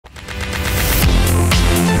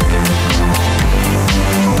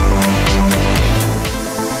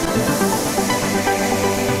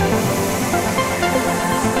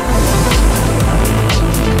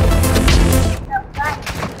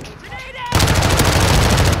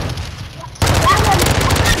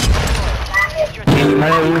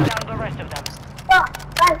Man. Down the rest of them.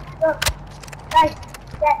 Guys,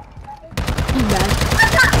 get.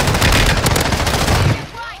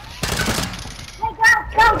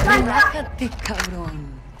 Relájate, cabrón.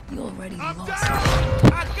 You already lost.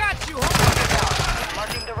 I got you.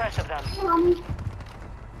 Marking the rest of them.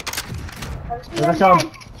 Let's go.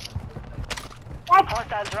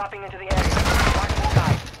 Hostiles dropping into the area. Marking the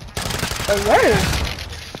side. Alert.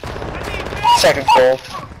 Second call.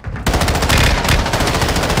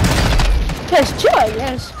 There's two, I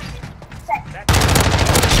guess.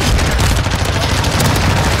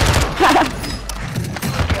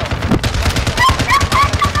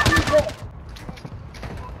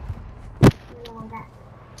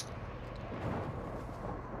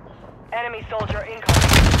 Enemy soldier incoming.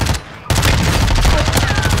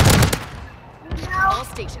 All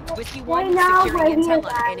stations. Whiskey 1 securing intel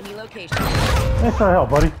on enemy location. Thanks for the help,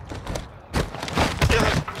 buddy.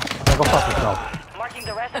 Now go fuck yourself. Marking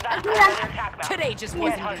the rest of that side of their attack map. Today just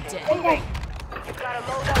wasn't your day. You've got a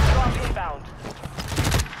loadout drop inbound.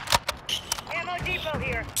 Ammo depot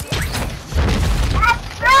here.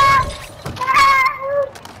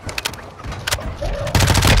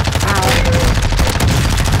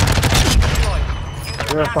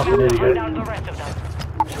 You're a fucking idiot. Down the rest of them.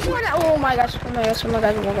 Oh my gosh, oh my gosh, oh my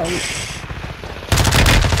gosh, oh my gosh.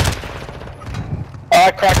 Oh,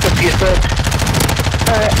 I cracked a piece of.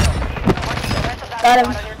 Alright. Got him.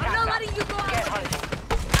 I'm not letting you go out.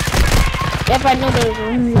 Yep, I know there's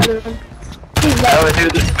one. He's I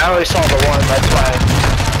dead. only saw the one, that's why.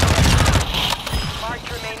 Marked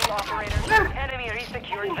remaining operators. Enemy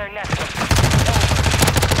resecured their network.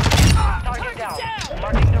 Target down.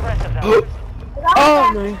 Marking the rest of them.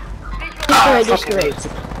 Oh my. Alright, just great.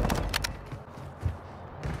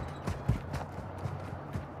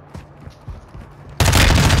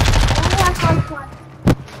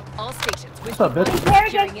 All stations. What's up, bitch?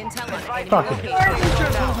 Securing intel on enemy Fuck it. location.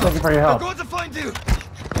 Thank you for your help. Going to find you.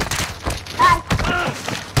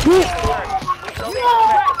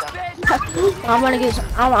 I wanna get some,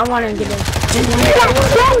 I wanna get this.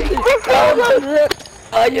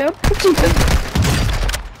 Oh yeah.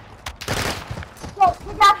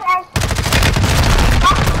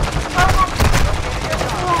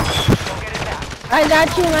 I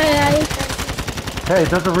got you, my guy. Hey,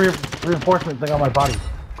 there's a reinforcement thing on my body.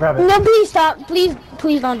 Grab it. No, please stop. Please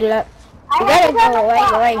don't do that. You gotta go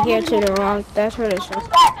right here to the wrong. That's where it's from.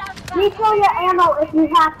 Refill your ammo if you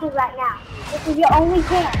have to right now. This is your only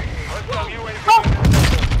chance.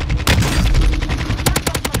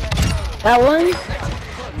 That one?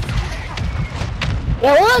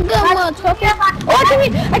 Yeah, one good one, Tokyo. Oh,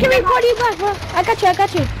 I can report you back, bro. I got you.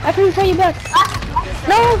 I can report you back.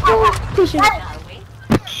 No, push it.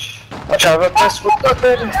 Watch out about this with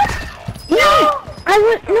nothing. No,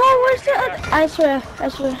 where's the other? I swear.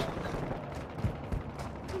 He's on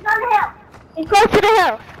the hill. He's close to the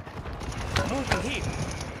hill.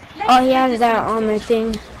 Oh, he has that armor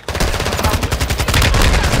thing.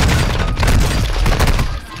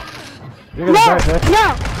 You're gonna die, bitch.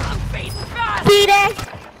 No. See that?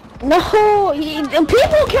 No, the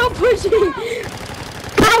people kept pushing.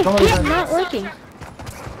 Guys, it's not working.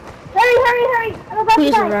 Hurry. I'm about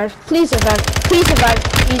Please to die. survive. Please survive.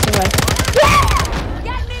 Yeah!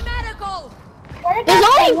 Get me medical. There's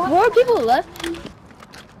only 4 people left.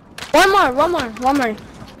 One more.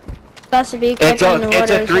 That's to be It's in the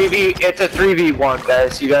water. a 3v1,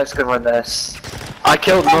 guys. You guys can win this. I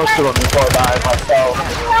killed most of them before I died myself.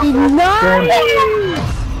 Nice!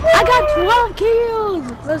 I got 12 kills!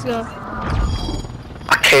 Let's go.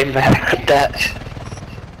 I came back with that.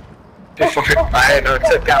 Before I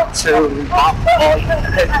took out 2.